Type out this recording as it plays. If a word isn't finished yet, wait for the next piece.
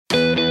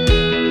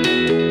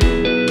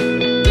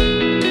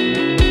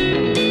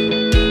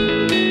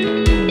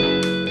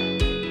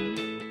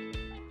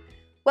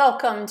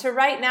Welcome to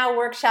Write Now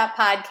Workshop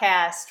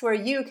Podcast, where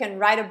you can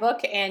write a book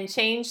and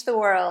change the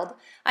world.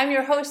 I'm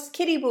your host,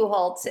 Kitty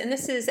Buchholz, and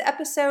this is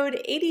episode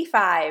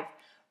 85,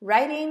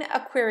 Writing a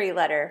Query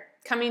Letter,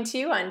 coming to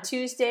you on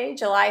Tuesday,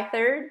 July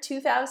 3rd,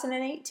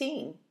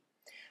 2018.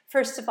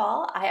 First of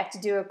all, I have to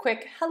do a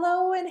quick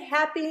hello and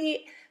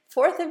happy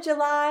 4th of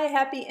July,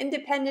 happy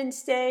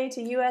Independence Day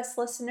to U.S.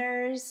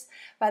 listeners.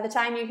 By the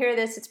time you hear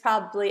this, it's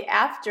probably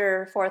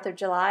after 4th of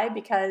July,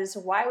 because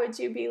why would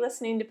you be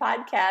listening to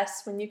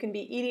podcasts when you can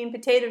be eating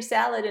potato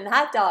salad and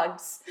hot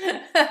dogs?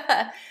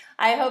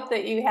 I hope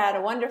that you had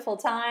a wonderful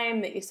time,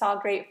 that you saw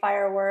great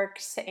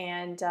fireworks,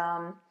 and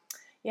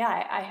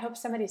I hope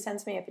somebody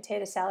sends me a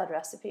potato salad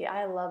recipe.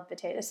 I love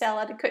potato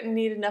salad. I couldn't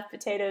eat enough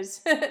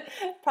potatoes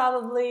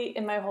probably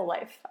in my whole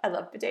life. I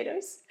love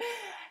potatoes.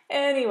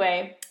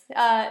 Anyway,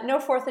 no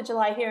 4th of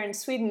July here in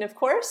Sweden, of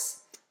course,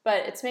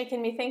 but it's making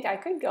me think I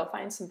could go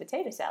find some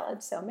potato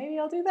salad, so maybe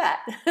I'll do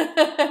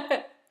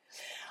that.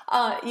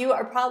 You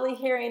are probably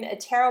hearing a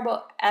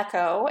terrible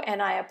echo,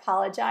 and I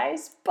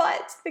apologize,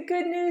 but the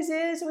good news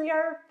is we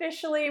are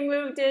officially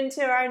moved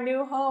into our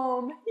new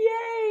home.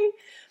 Yay!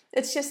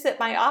 It's just that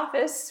my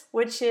office,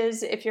 which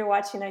is, if you're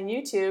watching on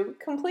YouTube,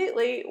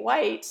 completely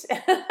white.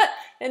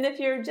 And if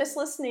you're just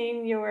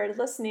listening, you are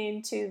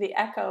listening to the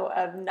echo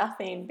of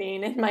nothing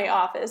being in my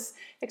office,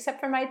 except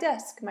for my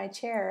desk, my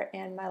chair,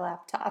 and my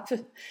laptop.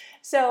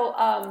 So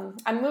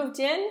I moved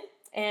in,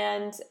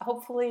 and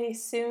hopefully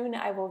soon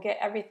I will get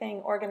everything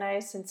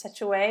organized in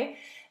such a way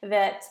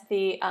that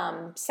the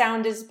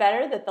sound is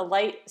better, that the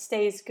light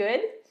stays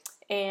good,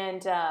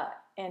 and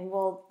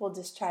we'll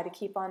just try to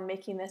keep on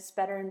making this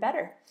better and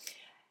better.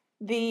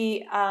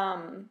 The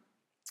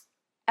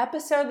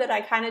episode that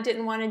I kind of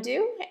didn't want to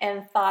do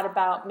and thought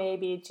about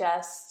maybe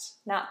just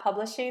not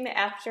publishing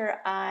after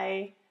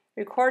I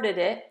recorded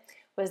it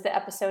was the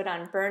episode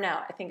on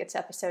burnout. I think it's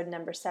episode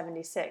number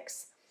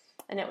 76.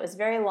 And it was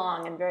very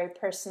long and very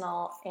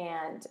personal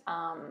and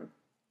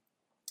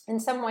in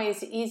some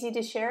ways easy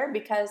to share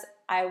because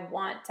I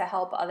want to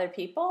help other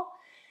people,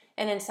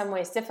 and in some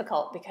ways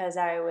difficult because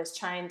I was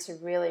trying to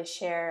really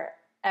share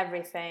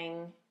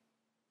everything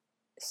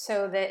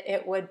so that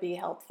it would be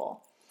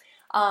helpful.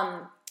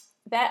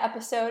 That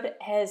episode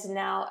has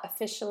now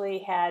officially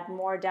had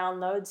more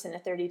downloads in a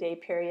 30-day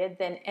period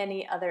than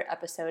any other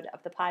episode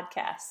of the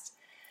podcast.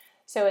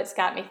 So it's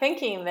got me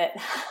thinking that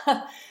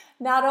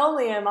not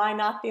only am I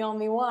not the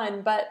only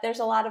one, but there's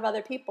a lot of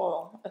other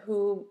people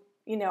who,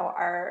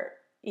 are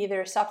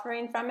either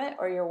suffering from it,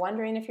 or you're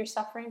wondering if you're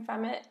suffering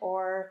from it,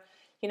 or,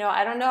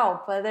 I don't know,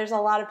 but there's a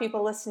lot of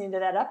people listening to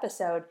that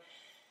episode.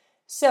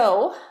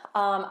 So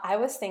I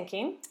was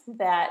thinking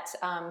that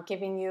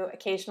giving you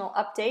occasional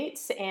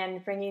updates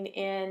and bringing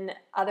in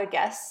other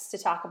guests to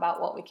talk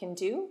about what we can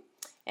do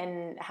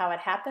and how it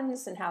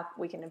happens and how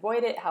we can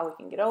avoid it, how we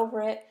can get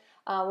over it,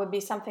 would be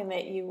something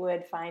that you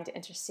would find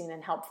interesting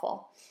and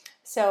helpful.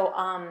 So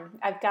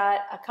I've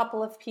got a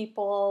couple of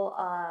people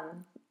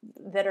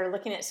that are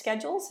looking at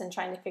schedules and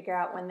trying to figure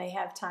out when they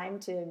have time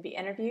to be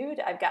interviewed.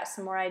 I've got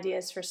some more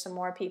ideas for some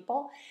more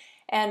people.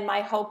 And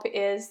my hope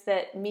is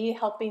that me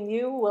helping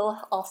you will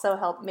also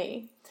help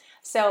me.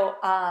 So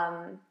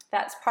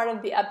that's part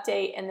of the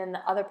update. And then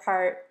the other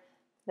part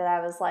that I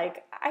was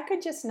like, I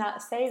could just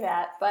not say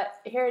that, but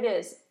here it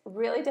is.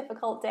 Really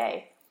difficult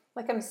day.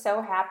 Like, I'm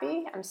so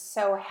happy. I'm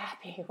so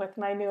happy with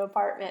my new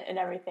apartment and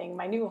everything,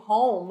 my new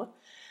home.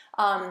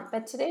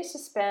 But today's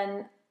just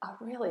been a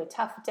really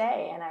tough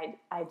day, and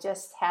I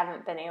just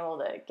haven't been able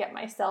to get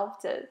myself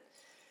to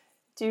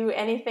do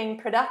anything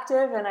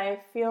productive, and I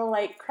feel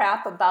like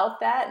crap about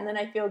that, and then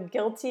I feel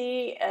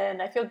guilty,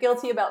 and I feel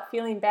guilty about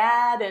feeling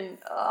bad, and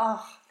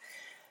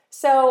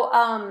so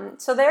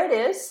there it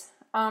is.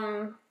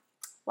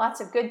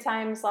 Lots of good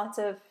times, lots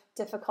of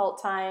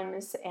difficult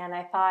times, and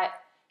I thought,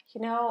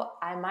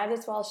 I might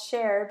as well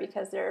share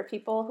because there are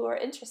people who are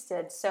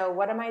interested. So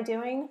what am I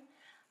doing?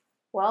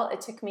 Well,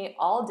 it took me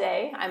all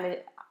day. I'm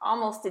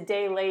almost a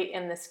day late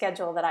in the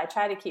schedule that I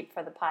try to keep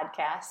for the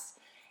podcast,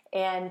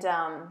 and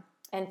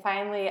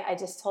finally, I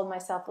just told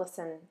myself,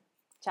 listen,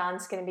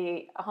 John's going to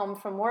be home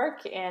from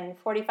work in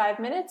 45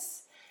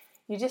 minutes.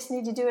 You just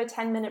need to do a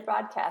 10-minute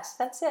broadcast.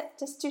 That's it.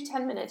 Just do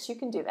 10 minutes. You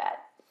can do that.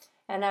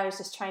 And I was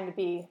just trying to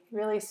be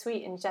really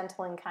sweet and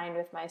gentle and kind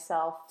with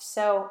myself.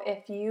 So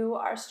if you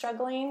are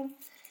struggling,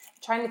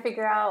 trying to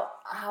figure out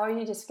how are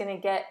you just going to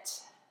get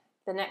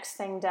the next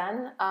thing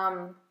done,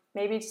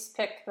 maybe just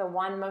pick the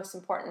one most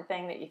important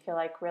thing that you feel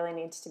like really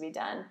needs to be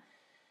done,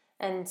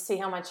 and see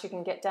how much you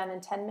can get done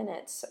in 10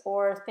 minutes.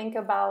 Or think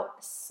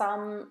about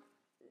some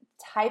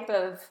type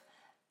of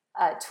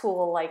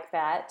tool like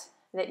that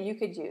you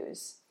could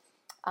use.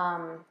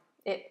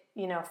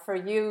 For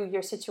you,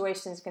 your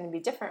situation is going to be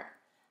different.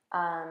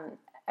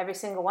 Every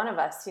single one of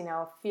us,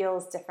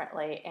 feels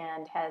differently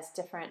and has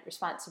different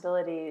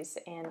responsibilities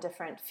and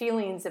different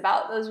feelings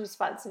about those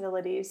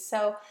responsibilities.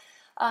 So,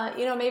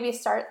 maybe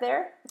start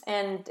there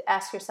and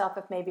ask yourself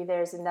if maybe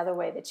there's another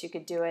way that you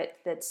could do it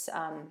that's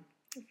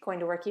going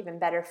to work even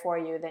better for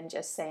you than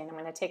just saying, I'm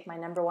going to take my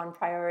number one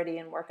priority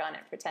and work on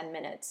it for 10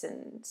 minutes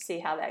and see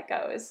how that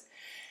goes.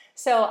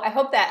 So I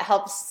hope that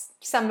helps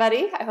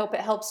somebody. I hope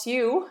it helps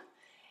you.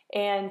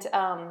 And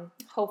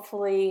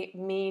hopefully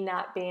me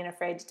not being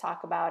afraid to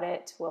talk about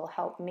it will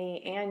help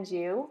me and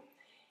you.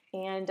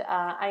 And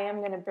I am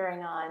going to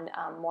bring on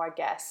more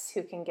guests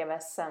who can give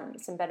us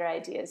some better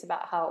ideas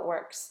about how it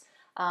works.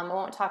 I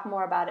won't talk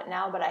more about it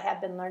now, but I have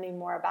been learning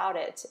more about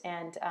it,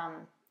 and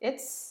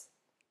it's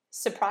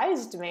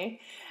surprised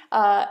me.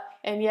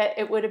 And yet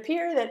it would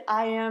appear that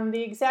I am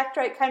the exact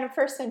right kind of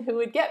person who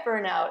would get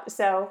burnout.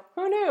 So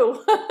who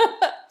knew?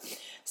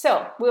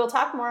 So we'll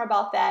talk more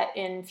about that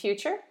in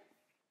future,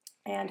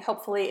 and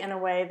hopefully in a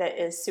way that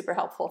is super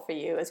helpful for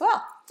you as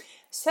well.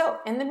 So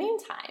in the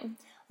meantime,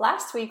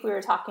 last week we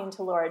were talking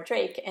to Laura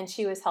Drake, and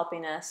she was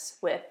helping us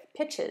with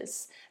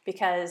pitches,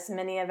 because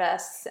many of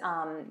us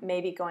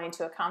may be going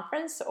to a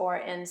conference or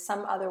in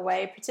some other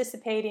way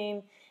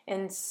participating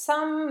in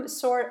some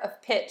sort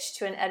of pitch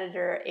to an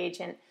editor or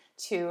agent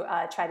to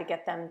try to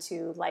get them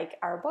to like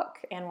our book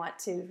and want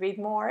to read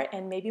more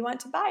and maybe want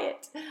to buy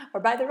it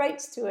or buy the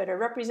rights to it or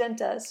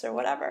represent us or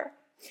whatever.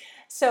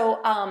 So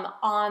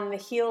on the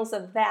heels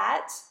of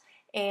that,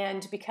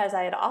 and because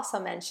I had also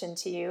mentioned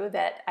to you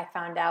that I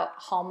found out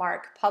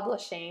Hallmark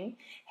Publishing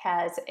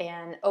has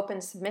an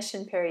open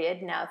submission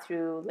period now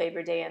through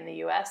Labor Day in the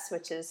US,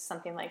 which is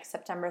something like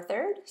September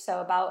 3rd,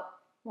 so about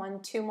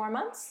 1-2 more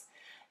months.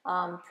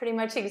 Pretty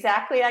much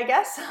exactly, I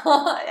guess,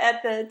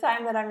 at the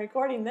time that I'm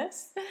recording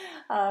this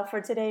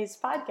for today's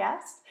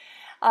podcast.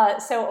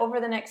 So over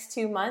the next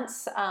 2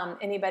 months,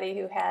 anybody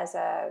who has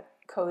a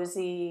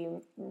cozy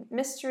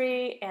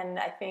mystery and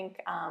I think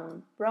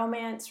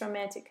romance,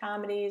 romantic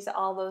comedies,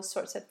 all those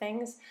sorts of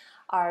things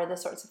are the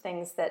sorts of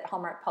things that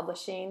Hallmark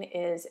Publishing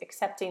is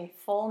accepting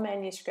full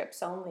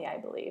manuscripts only, I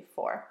believe,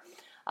 for.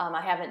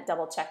 I haven't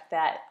double checked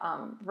that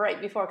right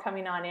before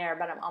coming on air,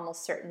 but I'm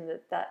almost certain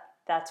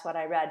that's what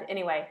I read.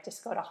 Anyway,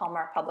 just go to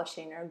Hallmark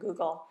Publishing or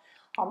Google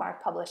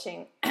Hallmark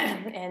Publishing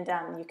and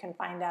you can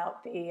find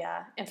out the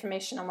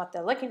information on what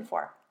they're looking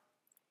for.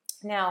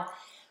 Now,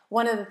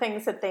 one of the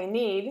things that they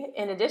need,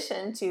 in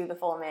addition to the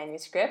full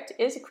manuscript,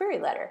 is a query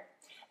letter.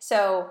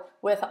 So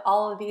with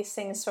all of these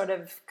things sort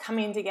of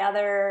coming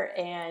together,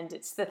 and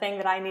it's the thing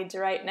that I need to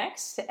write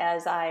next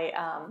as I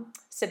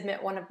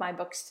submit one of my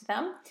books to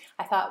them,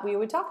 I thought we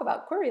would talk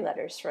about query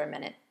letters for a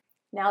minute.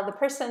 Now, the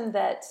person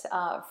that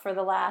for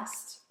the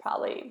last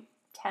probably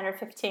 10 or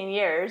 15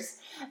 years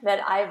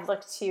that I've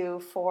looked to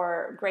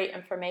for great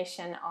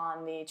information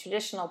on the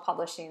traditional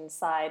publishing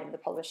side of the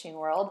publishing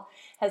world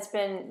has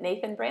been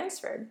Nathan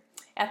Bransford.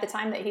 At the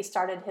time that he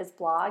started his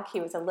blog, he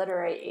was a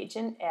literary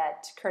agent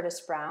at Curtis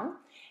Brown,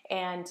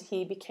 and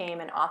he became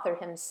an author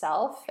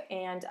himself.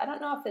 And I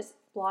don't know if his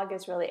blog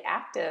is really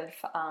active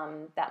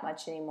that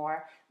much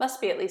anymore. Must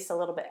be at least a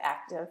little bit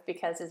active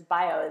because his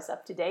bio is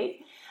up to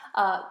date.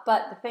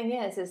 But the thing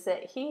is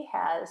that he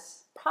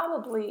has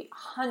probably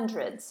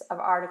hundreds of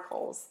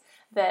articles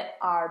that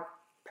are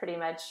pretty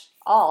much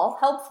all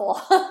helpful.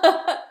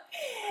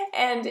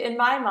 And in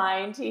my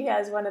mind, he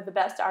has one of the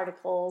best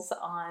articles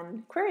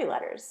on query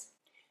letters.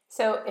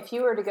 So if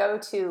you were to go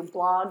to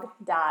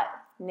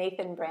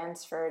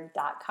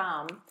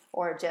blog.nathanbransford.com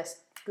or just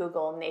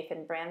Google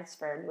Nathan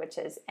Bransford, which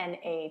is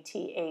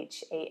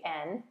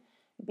NathanBransford,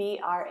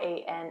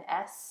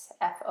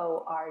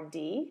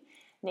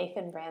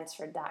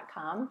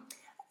 nathanbransford.com,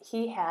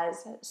 he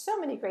has so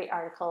many great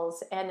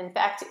articles. And in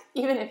fact,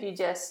 even if you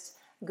just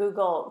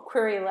Google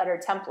query letter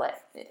template,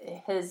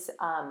 his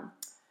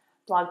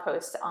blog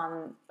post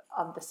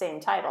of the same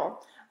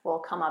title will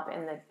come up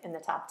in the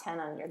top 10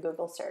 on your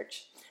Google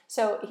search.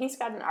 So he's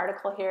got an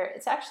article here.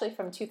 It's actually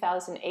from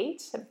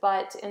 2008,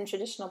 but in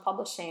traditional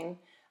publishing,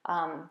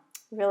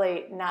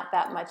 really not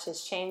that much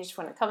has changed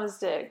when it comes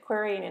to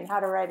querying and how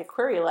to write a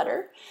query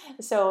letter.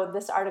 So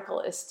this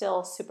article is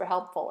still super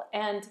helpful.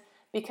 And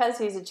because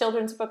he's a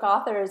children's book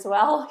author as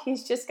well,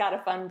 he's just got a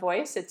fun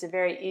voice. It's a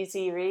very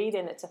easy read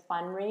and it's a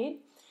fun read.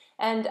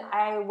 And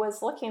I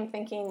was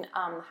thinking,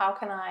 how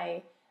can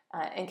I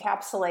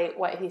encapsulate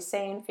what he's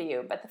saying for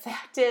you? But the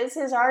fact is,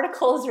 his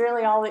article is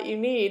really all that you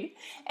need.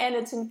 And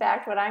it's in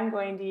fact what I'm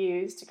going to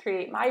use to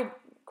create my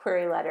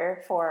query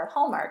letter for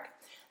Hallmark.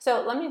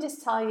 So let me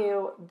just tell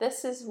you,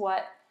 this is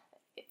what,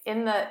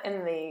 in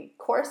the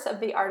course of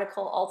the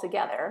article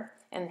altogether,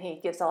 and he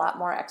gives a lot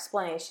more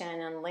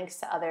explanation and links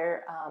to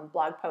other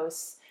blog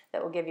posts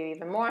that will give you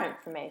even more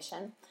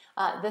information.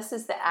 This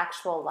is the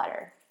actual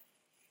letter.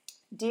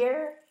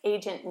 Dear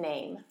Agent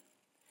Name,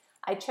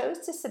 I chose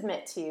to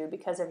submit to you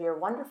because of your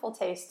wonderful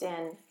taste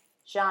in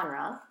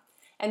genre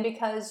and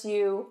because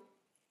you,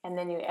 and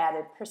then you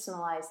added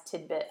personalized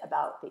tidbit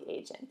about the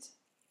agent.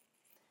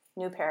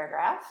 New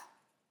paragraph.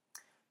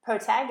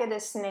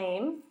 Protagonist's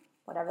name,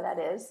 whatever that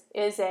is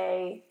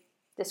a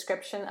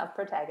description of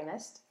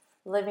protagonist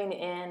living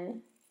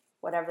in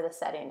whatever the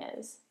setting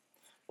is.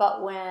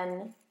 But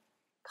when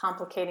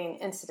complicating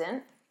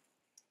incident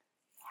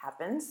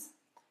happens,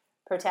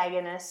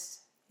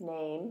 protagonist's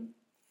name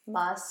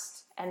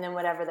must, and then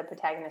whatever the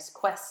protagonist's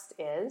quest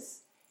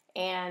is,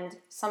 and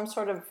some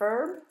sort of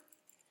verb,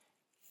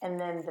 and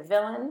then the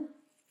villain,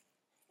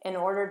 in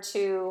order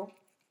to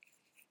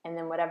and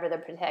then whatever the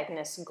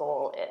protagonist's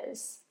goal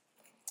is.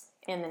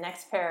 In the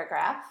next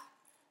paragraph,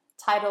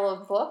 title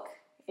of book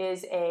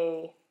is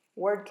a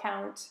word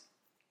count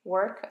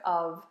work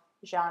of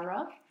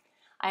genre.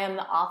 I am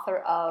the author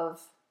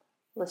of,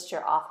 list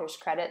your author's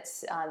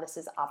credits. This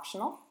is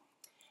optional.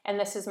 And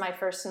this is my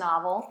first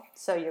novel,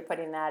 so you're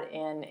putting that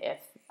in if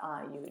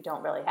you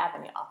don't really have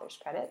any author's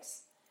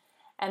credits.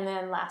 And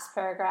then last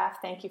paragraph,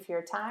 thank you for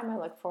your time. I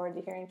look forward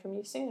to hearing from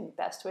you soon.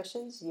 Best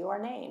wishes,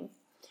 your name.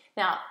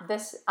 Now,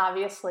 this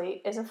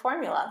obviously is a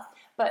formula,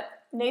 but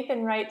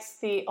Nathan writes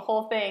the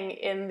whole thing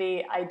in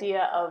the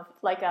idea of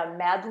like a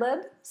Mad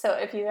Lib. So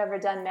if you've ever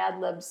done Mad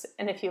Libs,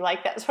 and if you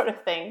like that sort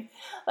of thing,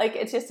 like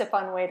it's just a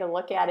fun way to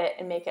look at it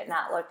and make it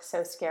not look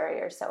so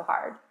scary or so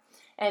hard.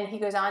 And he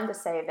goes on to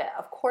say that,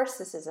 of course,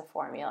 this is a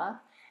formula,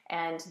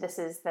 and this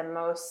is the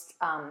most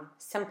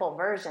simple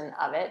version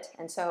of it,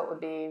 and so it would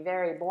be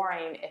very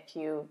boring if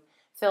you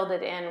filled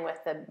it in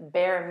with the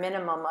bare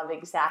minimum of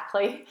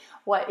exactly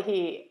what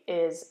he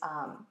is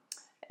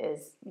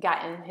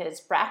got in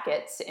his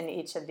brackets in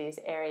each of these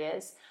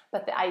areas.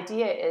 But the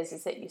idea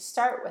is that you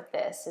start with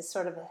this as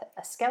sort of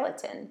a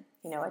skeleton,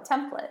 a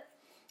template,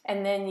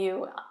 and then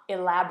you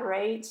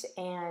elaborate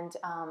and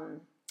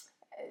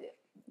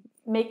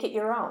make it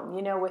your own,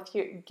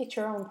 get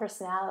your own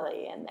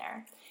personality in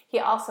there. He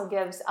also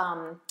gives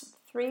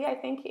 3, I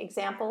think,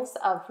 examples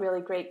of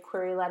really great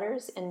query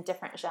letters in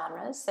different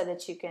genres so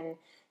that you can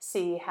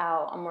see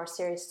how a more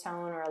serious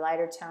tone or a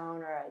lighter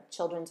tone or a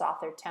children's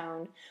author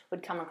tone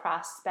would come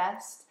across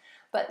best.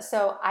 But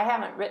so I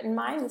haven't written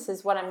mine. This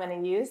is what I'm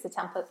going to use, the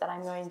template that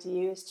I'm going to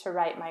use to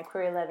write my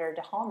query letter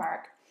to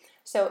Hallmark.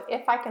 So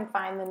if I can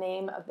find the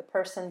name of the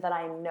person that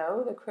I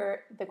know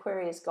the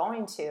query is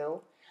going to,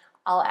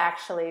 I'll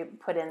actually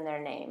put in their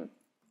name.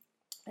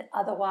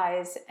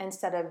 Otherwise,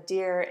 instead of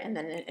Dear, and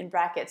then in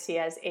brackets he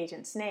has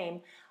agent's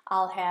name,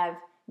 I'll have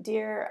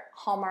Dear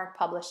Hallmark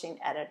Publishing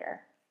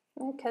Editor,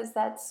 because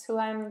that's who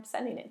I'm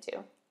sending it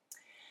to.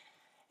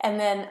 And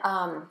then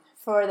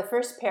for the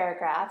first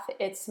paragraph,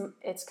 it's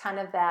kind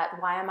of that,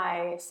 why am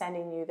I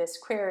sending you this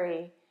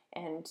query,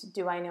 and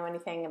do I know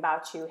anything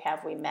about you,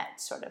 have we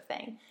met sort of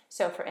thing.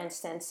 So for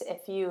instance,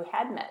 if you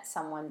had met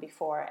someone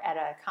before at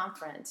a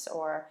conference,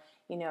 or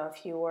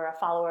if you were a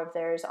follower of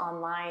theirs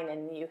online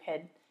and you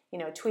had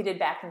tweeted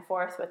back and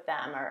forth with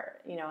them, or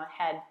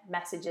had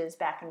messages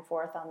back and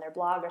forth on their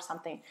blog or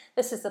something,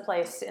 this is the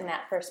place in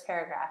that first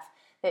paragraph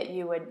that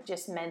you would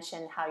just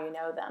mention how you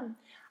know them.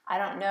 I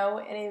don't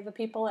know any of the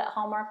people at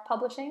Hallmark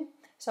Publishing,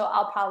 so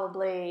I'll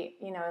probably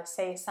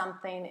say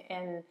something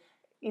in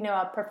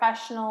a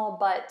professional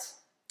but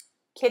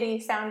kiddie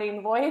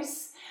sounding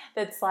voice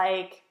that's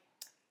like,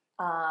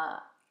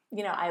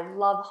 I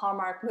love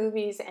Hallmark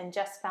movies and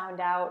just found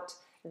out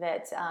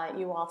that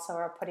you also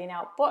are putting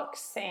out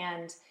books,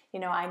 and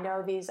I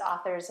know these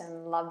authors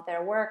and love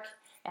their work,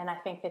 and I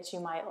think that you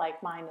might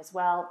like mine as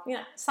well,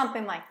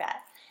 something like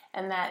that.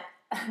 And that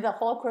the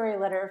whole query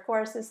letter, of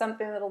course, is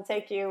something that'll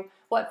take you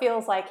what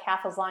feels like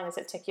half as long as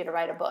it took you to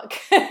write a book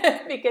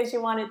because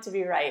you want it to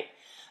be right.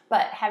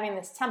 But having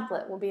this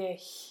template will be a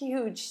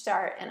huge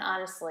start, and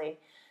honestly,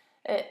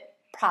 it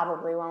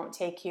probably won't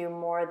take you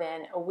more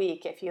than a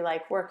week if you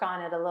work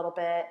on it a little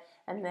bit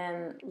and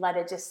then let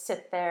it just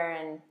sit there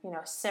and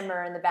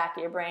simmer in the back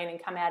of your brain,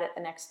 and come at it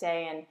the next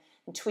day and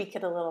tweak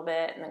it a little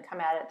bit, and then come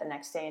at it the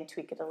next day and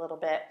tweak it a little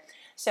bit.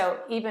 So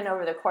even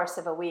over the course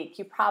of a week,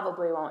 you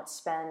probably won't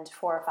spend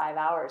 4 or 5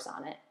 hours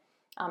on it.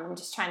 I'm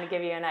just trying to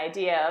give you an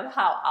idea of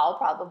how I'll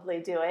probably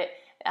do it.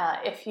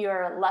 If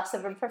you're less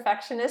of a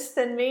perfectionist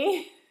than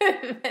me,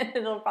 then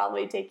it'll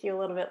probably take you a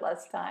little bit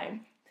less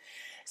time.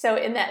 So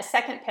in that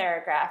second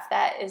paragraph,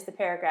 that is the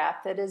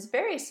paragraph that is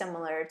very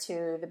similar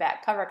to the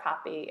back cover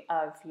copy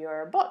of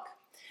your book.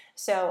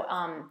 So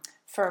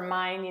for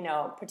mine,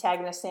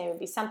 protagonist's name would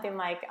be something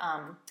like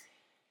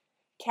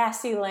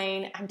Cassie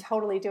Lane. I'm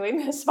totally doing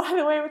this, by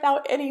the way,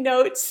 without any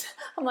notes.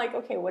 I'm like,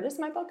 okay, what is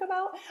my book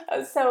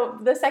about? So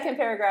the second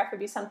paragraph would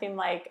be something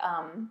like,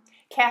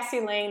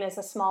 Cassie Lane is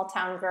a small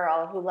town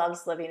girl who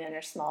loves living in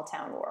her small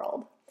town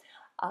world.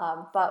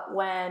 But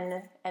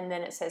when, and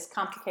then it says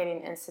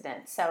complicating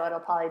incident. So it'll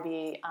probably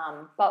be,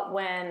 but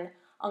when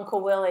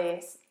Uncle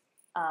Willie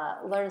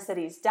learns that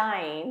he's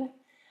dying,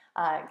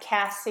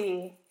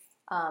 Cassie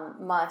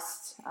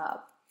must,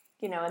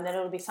 and then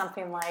it'll be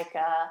something like,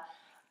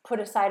 put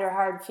aside her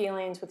hard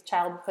feelings with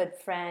childhood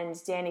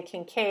friends Danny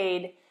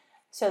Kincaid,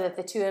 so that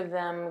the two of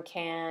them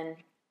can,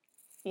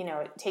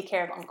 take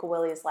care of Uncle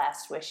Willie's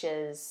last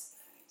wishes,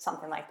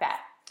 something like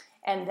that.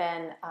 And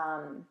then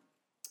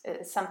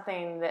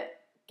something that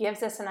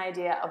gives us an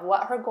idea of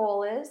what her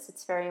goal is.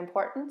 It's very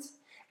important.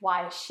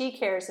 Why she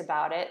cares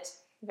about it,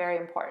 very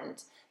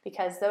important,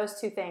 because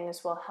those two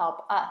things will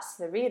help us,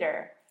 the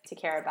reader, to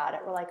care about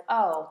it. We're like,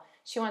 oh,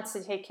 she wants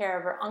to take care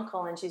of her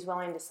uncle, and she's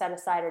willing to set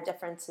aside her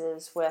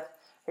differences with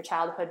her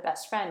childhood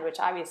best friend, which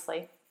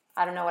obviously,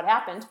 I don't know what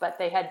happened, but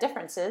they had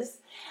differences.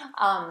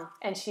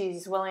 And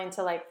she's willing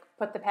to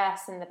put the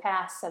past in the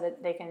past so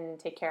that they can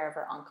take care of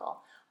her uncle.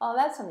 Oh,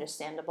 that's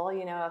understandable.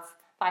 If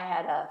I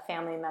had a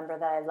family member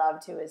that I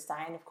loved who was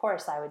dying, of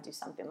course I would do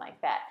something like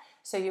that.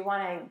 So you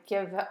want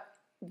to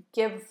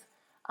give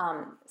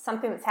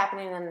something that's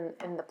happening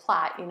in the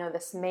plot,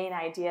 this main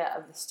idea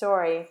of the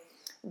story,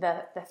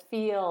 the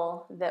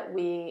feel that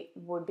we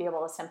would be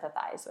able to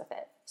sympathize with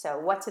it. So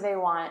what do they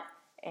want,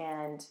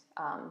 and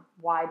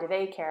why do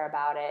they care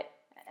about it?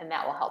 And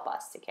that will help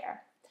us to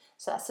care.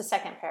 So that's the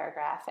second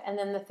paragraph. And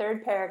then the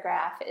third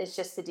paragraph is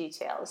just the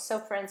details. So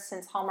for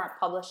instance, Hallmark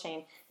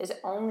Publishing is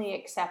only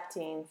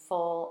accepting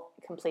full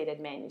completed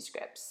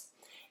manuscripts.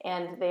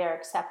 And they are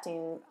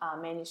accepting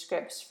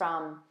manuscripts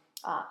from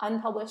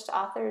unpublished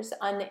authors,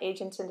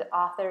 unagented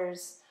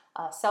authors,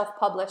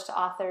 self-published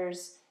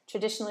authors,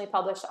 traditionally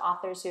published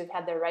authors who have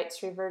had their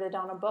rights reverted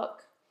on a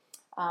book.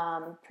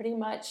 Pretty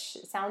much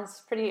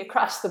sounds pretty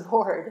across the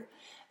board.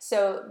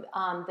 So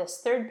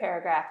this third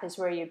paragraph is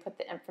where you put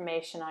the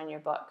information on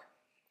your book.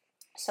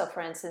 So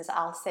for instance,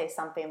 I'll say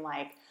something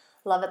like,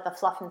 Love at the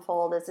Fluff and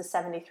Fold is a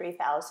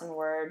 73,000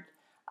 word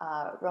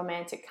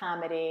romantic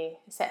comedy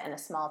set in a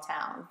small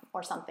town,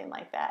 or something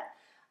like that.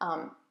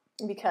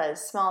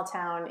 Because small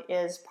town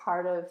is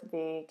part of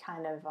the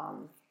kind of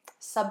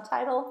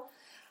subtitle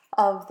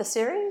of the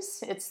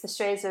series. It's The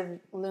Strays of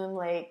Loon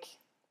Lake.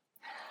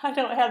 I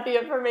don't have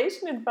the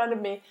information in front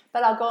of me,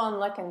 but I'll go and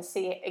look and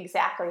see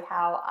exactly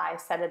how I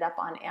set it up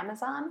on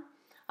Amazon,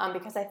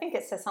 because I think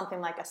it says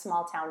something like a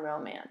small town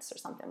romance or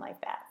something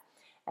like that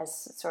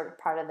as sort of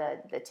part of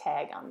the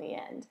tag on the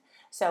end.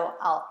 So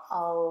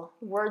I'll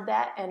word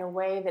that in a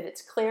way that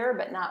it's clear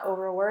but not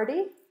over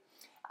wordy.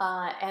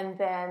 And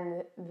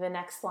then the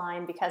next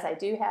line, because I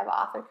do have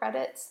author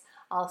credits,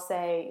 I'll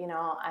say,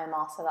 I'm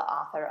also the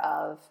author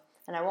of,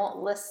 and I won't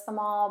list them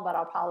all, but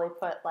I'll probably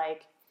put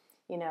like,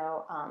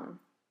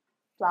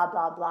 blah,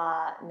 blah,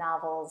 blah,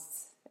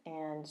 novels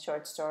and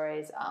short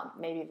stories,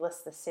 maybe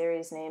list the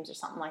series names or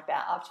something like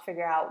that. I'll have to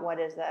figure out what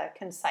is a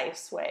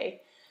concise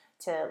way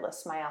to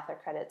list my author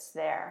credits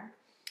there.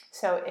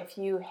 So if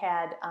you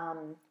had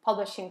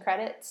publishing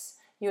credits,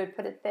 you would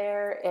put it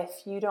there. If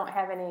you don't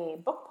have any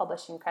book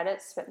publishing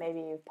credits, but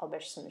maybe you've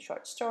published some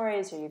short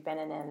stories or you've been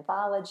in an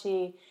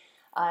anthology,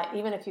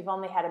 even if you've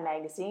only had a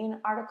magazine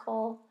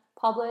article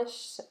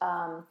published,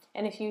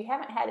 and if you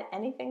haven't had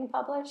anything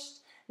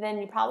published, then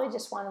you probably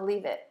just want to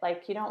leave it.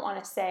 Like, you don't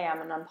want to say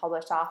I'm an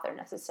unpublished author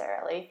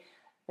necessarily.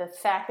 The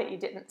fact that you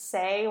didn't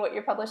say what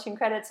your publishing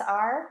credits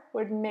are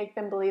would make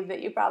them believe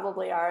that you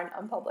probably are an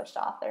unpublished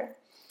author.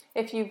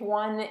 If you've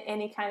won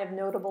any kind of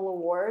notable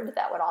award,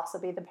 that would also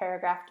be the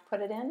paragraph to put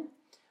it in.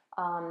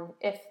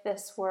 If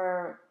this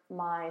were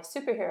my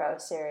superhero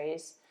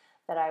series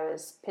that I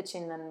was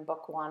pitching them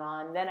book one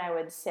on, then I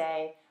would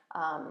say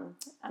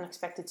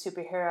Unexpected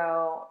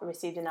Superhero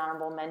received an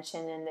honorable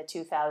mention in the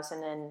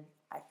 2000 and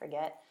I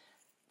forget,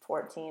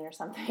 14 or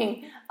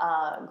something,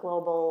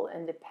 Global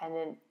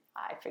Independent,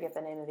 I forget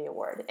the name of the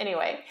award.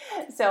 Anyway,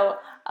 so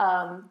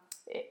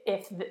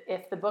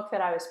if the book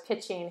that I was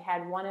pitching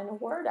had won an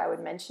award, I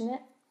would mention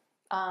it.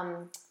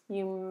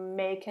 You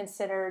may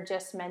consider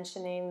just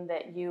mentioning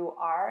that you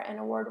are an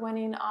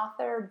award-winning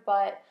author,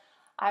 but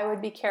I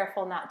would be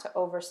careful not to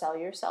oversell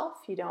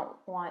yourself. You don't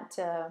want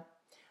to,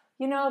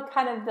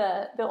 kind of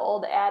the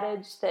old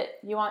adage that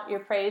you want your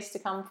praise to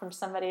come from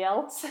somebody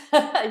else.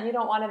 You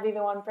don't want to be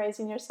the one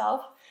praising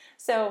yourself.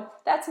 So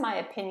that's my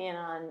opinion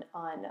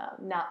on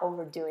not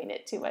overdoing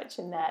it too much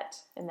in that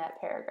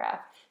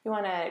paragraph. You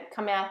want to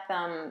come at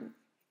them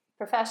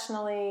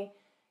professionally,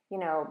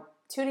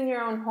 tooting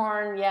your own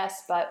horn,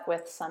 yes, but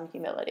with some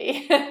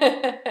humility.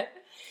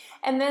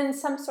 And then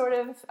some sort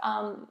of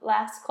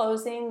last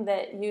closing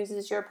that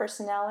uses your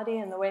personality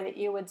and the way that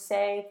you would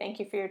say, thank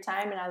you for your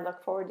time and I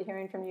look forward to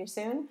hearing from you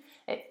soon.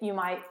 You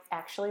might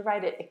actually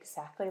write it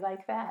exactly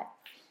like that.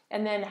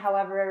 And then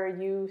however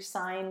you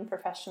sign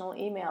professional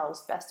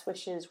emails, best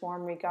wishes,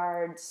 warm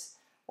regards,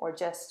 or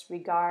just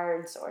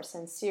regards, or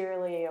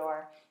sincerely,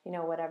 or,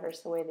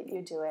 whatever's the way that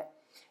you do it.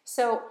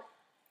 So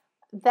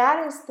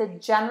that is the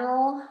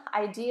general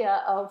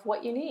idea of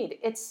what you need.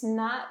 It's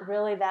not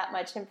really that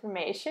much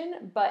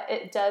information, but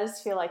it does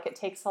feel like it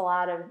takes a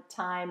lot of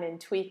time and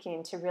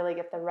tweaking to really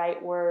get the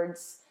right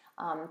words,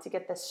 to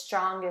get the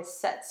strongest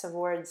sets of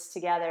words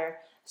together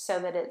so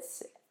that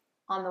it's,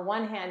 on the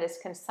one hand, as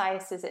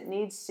concise as it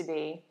needs to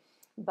be,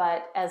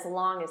 but as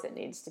long as it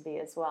needs to be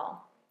as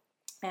well.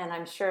 And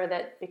I'm sure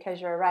that because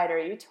you're a writer,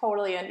 you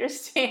totally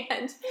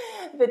understand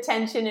the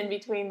tension in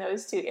between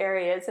those two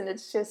areas. And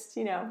it's just,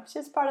 it's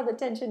just part of the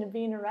tension of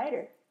being a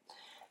writer.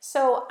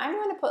 So I'm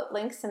going to put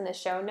links in the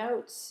show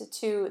notes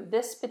to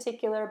this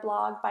particular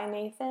blog by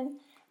Nathan.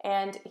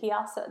 And he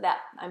also,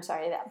 that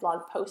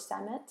blog post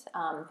I meant.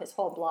 His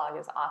whole blog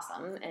is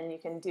awesome. And you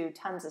can do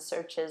tons of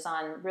searches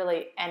on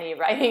really any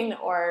writing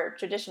or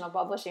traditional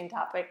publishing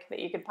topic that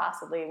you could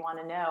possibly want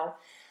to know.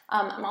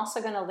 I'm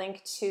also going to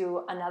link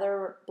to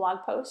another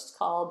blog post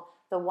called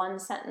The One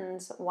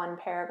Sentence, One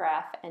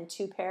Paragraph, and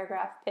Two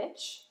Paragraph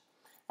Pitch.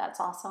 That's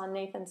also on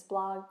Nathan's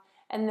blog.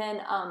 And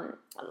then,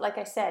 like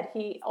I said,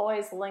 he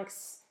always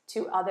links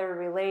to other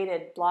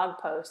related blog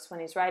posts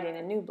when he's writing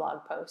a new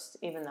blog post,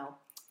 even though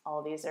all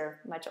of these are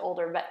much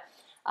older. But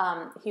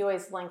He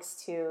always links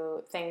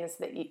to things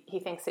that he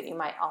thinks that you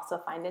might also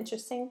find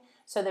interesting.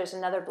 So there's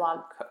another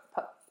blog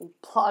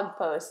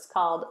post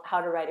called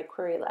How to Write a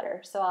Query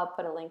Letter. So I'll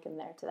put a link in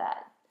there to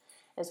that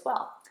as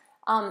well.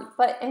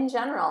 But in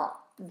general,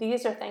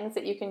 these are things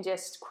that you can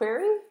just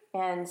query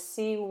and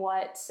see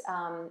what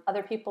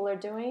other people are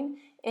doing.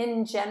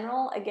 In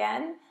general,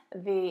 again,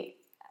 the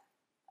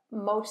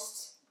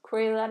most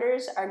query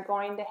letters are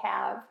going to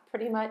have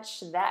pretty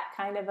much that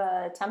kind of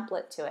a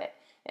template to it,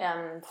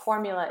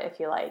 formula, if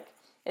you like.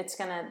 It's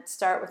going to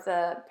start with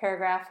a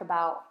paragraph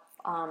about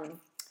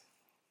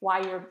why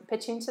you're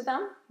pitching to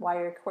them, why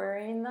you're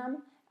querying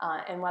them,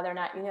 and whether or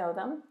not you know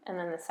them. And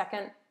then the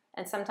second,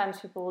 and sometimes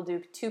people will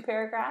do 2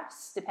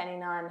 paragraphs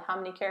depending on how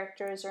many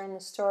characters are in the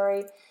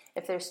story.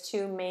 If there's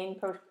 2 main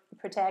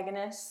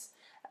protagonists,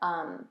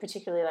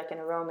 particularly like in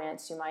a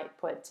romance, you might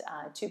put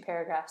 2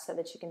 paragraphs so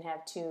that you can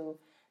have 2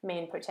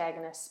 main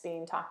protagonists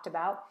being talked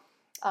about.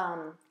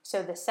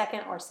 So the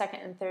second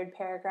and third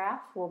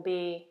paragraph will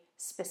be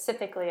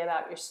specifically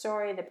about your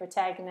story, the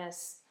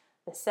protagonist,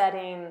 the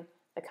setting,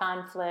 the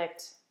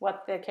conflict,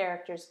 what the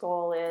character's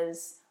goal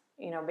is,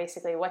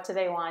 basically what do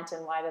they want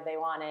and why do they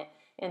want it,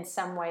 in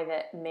some way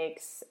that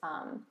makes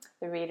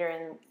the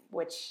reader,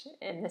 which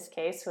in this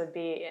case would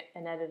be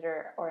an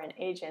editor or an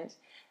agent,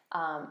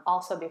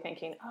 also be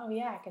thinking, oh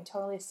yeah, I can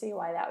totally see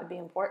why that would be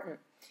important.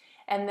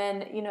 And then,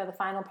 the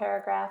final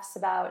paragraphs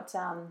about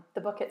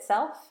the book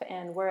itself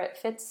and where it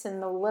fits in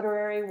the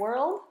literary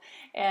world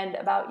and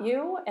about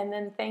you. And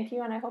then thank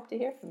you, and I hope to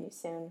hear from you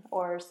soon,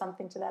 or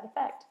something to that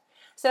effect.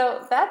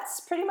 So that's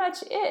pretty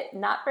much it.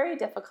 Not very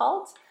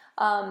difficult,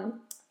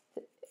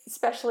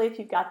 especially if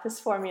you've got this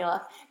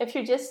formula. If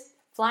you're just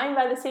flying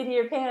by the seat of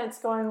your pants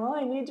going, well,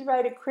 I need to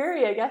write a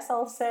query, I guess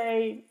I'll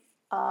say,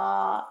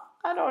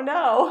 I don't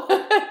know.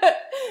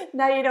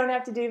 Now you don't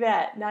have to do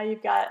that. Now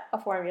you've got a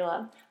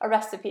formula, a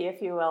recipe,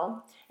 if you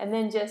will, and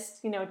then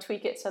just,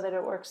 tweak it so that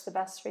it works the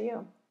best for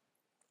you.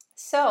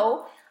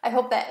 So I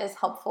hope that is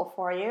helpful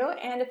for you.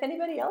 And if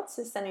anybody else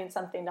is sending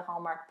something to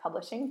Hallmark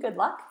Publishing, good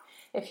luck.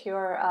 If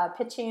you're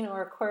pitching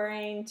or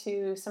querying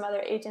to some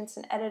other agents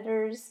and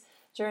editors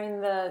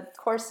during the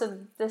course of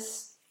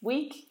this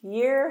week,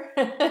 year,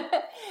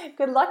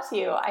 good luck to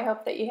you. I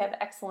hope that you have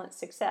excellent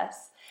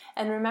success.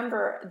 And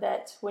remember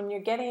that when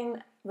you're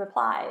getting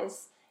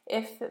replies,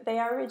 if they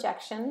are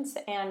rejections,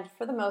 and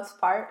for the most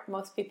part,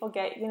 most people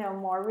get,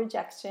 more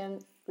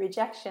rejections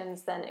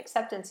than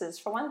acceptances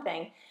for one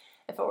thing.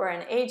 If it were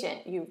an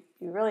agent, you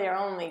really are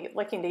only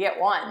looking to get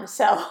one.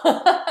 So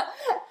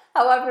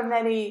however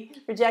many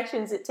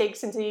rejections it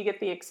takes until you get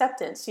the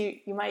acceptance, you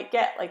might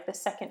get like the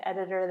second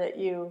editor that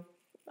you,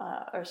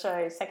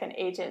 second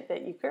agent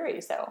that you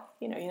query. So,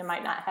 you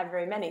might not have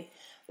very many.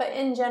 But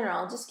in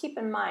general, just keep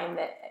in mind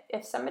that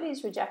if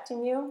somebody's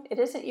rejecting you, it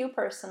isn't you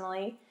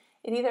personally.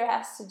 It either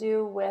has to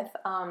do with,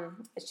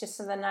 it's just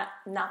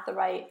not the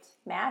right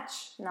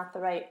match, not the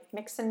right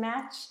mix and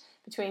match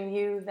between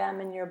you,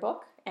 them, and your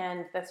book,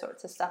 and the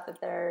sorts of stuff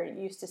that they're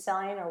used to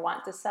selling or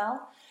want to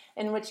sell.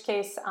 In which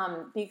case,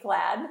 be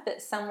glad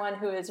that someone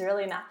who is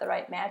really not the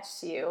right match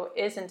to you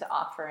isn't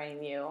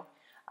offering you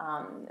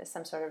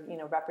some sort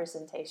of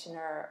representation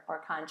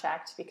or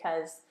contract,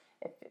 because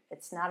if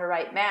it's not a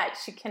right match,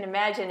 you can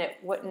imagine it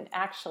wouldn't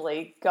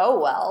actually go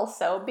well.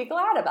 So be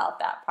glad about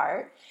that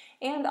part.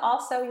 And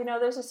also,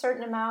 there's a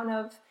certain amount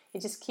of, you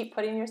just keep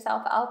putting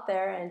yourself out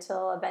there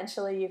until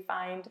eventually you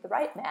find the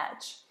right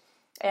match.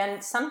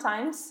 And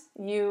sometimes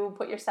you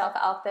put yourself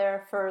out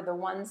there for the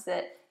ones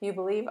that you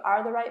believe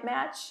are the right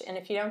match. And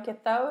if you don't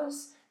get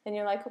those, then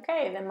you're like,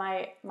 okay, then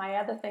my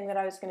other thing that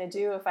I was going to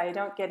do, if I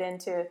don't get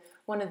into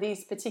one of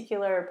these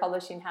particular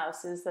publishing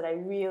houses that I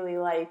really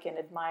like and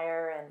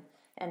admire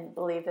and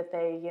believe that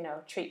they,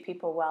 treat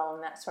people well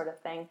and that sort of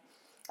thing,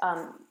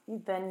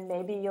 then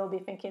maybe you'll be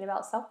thinking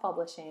about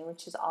self-publishing,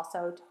 which is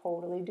also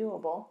totally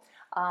doable.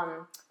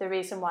 The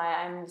reason why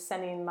I'm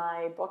sending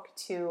my book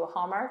to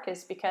Hallmark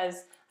is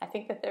because I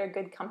think that they're a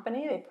good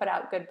company. They put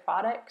out good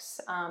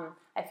products.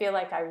 I feel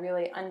like I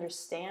really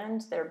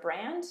understand their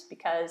brand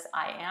because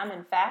I am,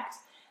 in fact,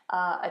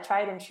 a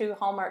tried and true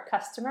Hallmark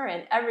customer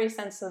in every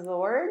sense of the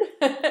word.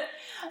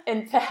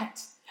 In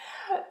fact,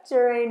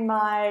 during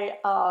my,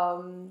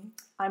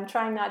 I'm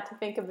trying not to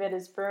think of it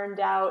as burned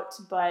out,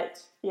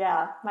 but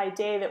yeah, my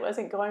day that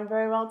wasn't going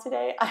very well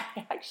today, I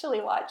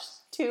actually watched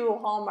 2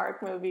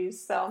 Hallmark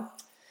movies. So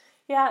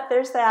yeah,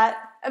 there's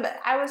that. But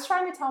I was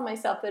trying to tell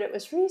myself that it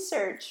was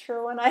research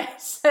for when I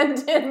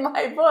send in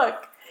my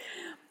book.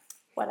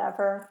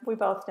 Whatever. We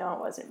both know it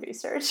wasn't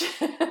research,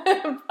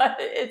 but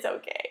it's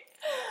okay.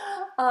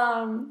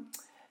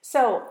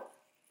 So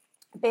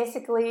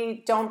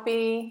basically, don't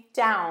be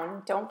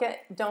down.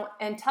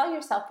 And tell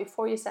yourself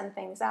before you send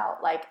things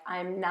out, like,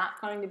 I'm not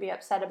going to be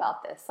upset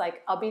about this.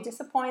 Like, I'll be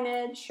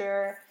disappointed,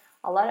 sure.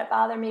 I'll let it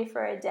bother me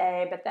for a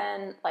day, but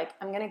then, like,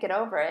 I'm going to get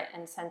over it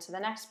and send to the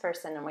next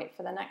person and wait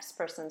for the next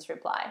person's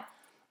reply.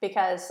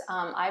 Because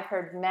I've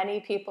heard many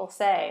people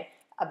say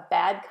a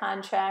bad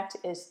contract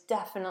is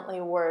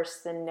definitely worse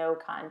than no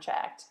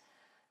contract.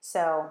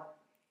 So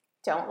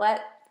don't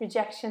let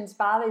rejections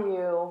bother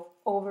you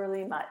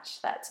overly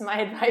much. That's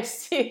my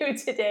advice to you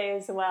today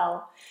as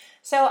well.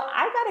 So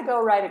I got to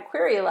go write a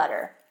query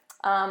letter.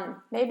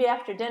 Maybe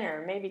after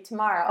dinner, maybe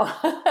tomorrow.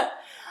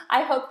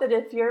 I hope that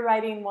if you're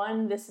writing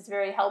one, this is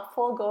very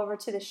helpful. Go over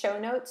to the show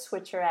notes,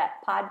 which are at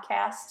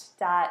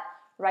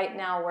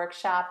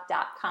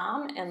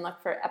podcast.writenowworkshop.com, and look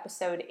for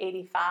episode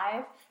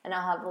 85, and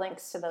I'll have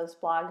links to those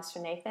blogs for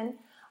Nathan.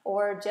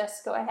 Or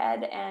just go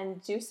ahead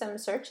and do some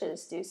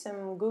searches, do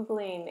some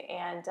Googling,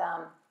 and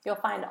you'll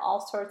find all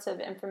sorts of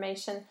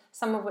information,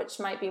 some of which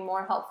might be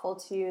more helpful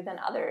to you than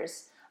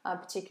others.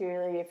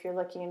 Particularly if you're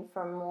looking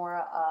for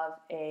more of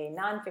a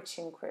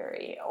nonfiction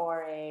query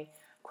or a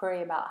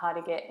query about how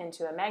to get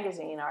into a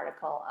magazine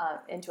article,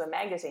 into a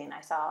magazine.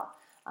 I saw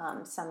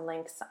some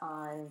links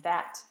on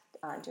that,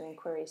 doing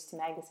queries to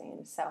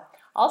magazines. So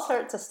all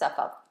sorts of stuff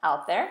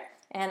out there,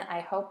 and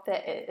I hope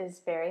that it is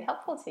very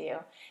helpful to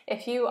you.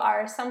 If you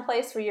are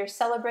someplace where you're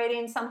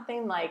celebrating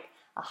something like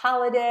a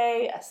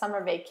holiday, a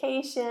summer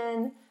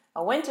vacation,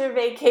 a winter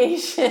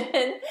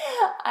vacation,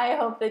 I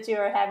hope that you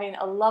are having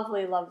a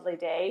lovely, lovely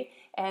day,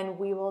 and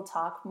we will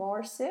talk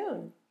more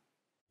soon.